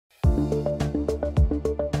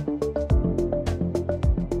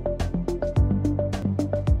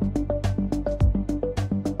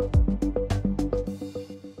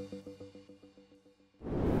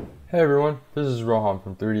Hey everyone, this is Rohan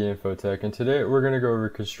from 3D Infotech, and today we're going to go over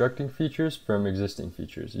constructing features from existing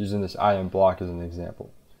features, using this IM block as an example.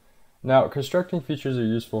 Now, constructing features are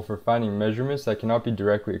useful for finding measurements that cannot be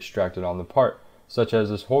directly extracted on the part, such as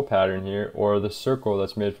this hole pattern here, or the circle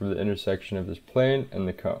that's made from the intersection of this plane and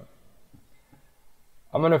the cone.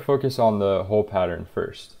 I'm going to focus on the hole pattern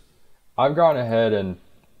first. I've gone ahead and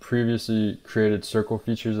previously created circle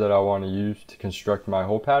features that I want to use to construct my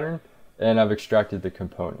hole pattern, and I've extracted the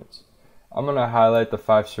components. I'm going to highlight the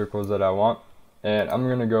 5 circles that I want, and I'm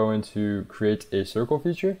going to go into create a circle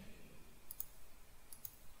feature.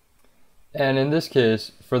 And in this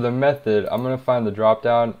case, for the method, I'm going to find the drop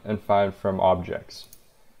down and find from objects.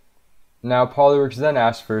 Now PolyWorks then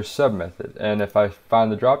asks for a sub method, and if I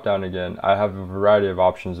find the drop down again, I have a variety of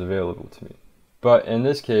options available to me. But in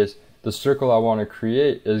this case, the circle I want to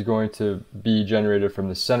create is going to be generated from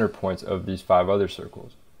the center points of these 5 other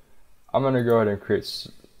circles. I'm going to go ahead and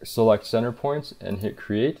select center points and hit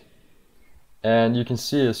create. And you can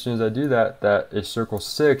see as soon as I do that, that a circle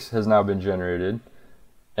 6 has now been generated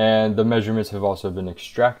and the measurements have also been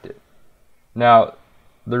extracted. Now,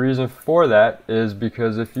 the reason for that is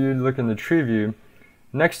because if you look in the tree view,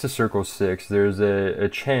 next to circle 6, there's a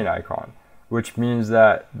chain icon, which means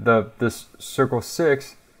that this circle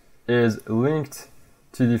 6 is linked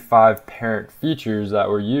to the 5 parent features that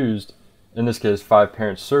were used, in this case 5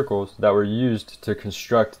 parent circles that were used to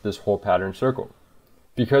construct this hole pattern circle.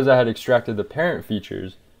 Because I had extracted the parent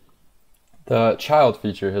features, the child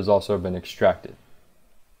feature has also been extracted.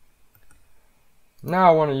 Now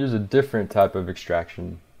I want to use a different type of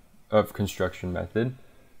construction method,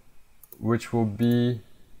 which will be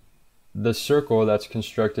the circle that's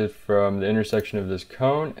constructed from the intersection of this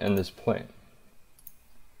cone and this plane.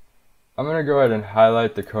 I'm going to go ahead and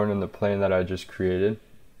highlight the cone and the plane that I just created.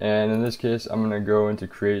 And in this case, I'm going to go into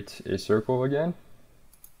create a circle again.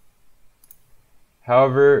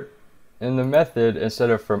 However, in the method, instead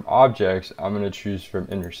of from objects, I'm going to choose from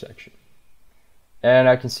intersection. And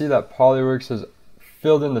I can see that PolyWorks has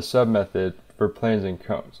filled in the sub method for planes and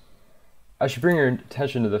cones. I should bring your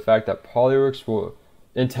attention to the fact that PolyWorks will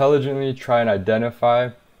intelligently try and identify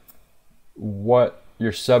what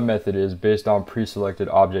your sub method is based on pre-selected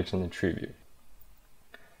objects in the tree view.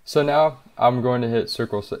 So now I'm going to hit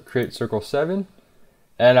create circle 7,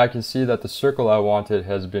 and I can see that the circle I wanted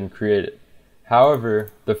has been created. However,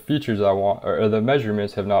 the features I want, or the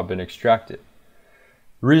measurements, have not been extracted.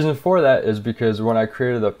 Reason for that is because when I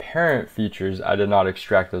created the parent features, I did not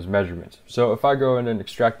extract those measurements. So if I go in and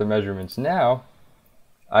extract the measurements now,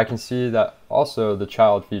 I can see that also the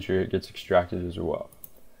child feature gets extracted as well.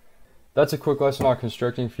 That's a quick lesson on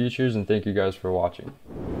constructing features, and thank you guys for watching.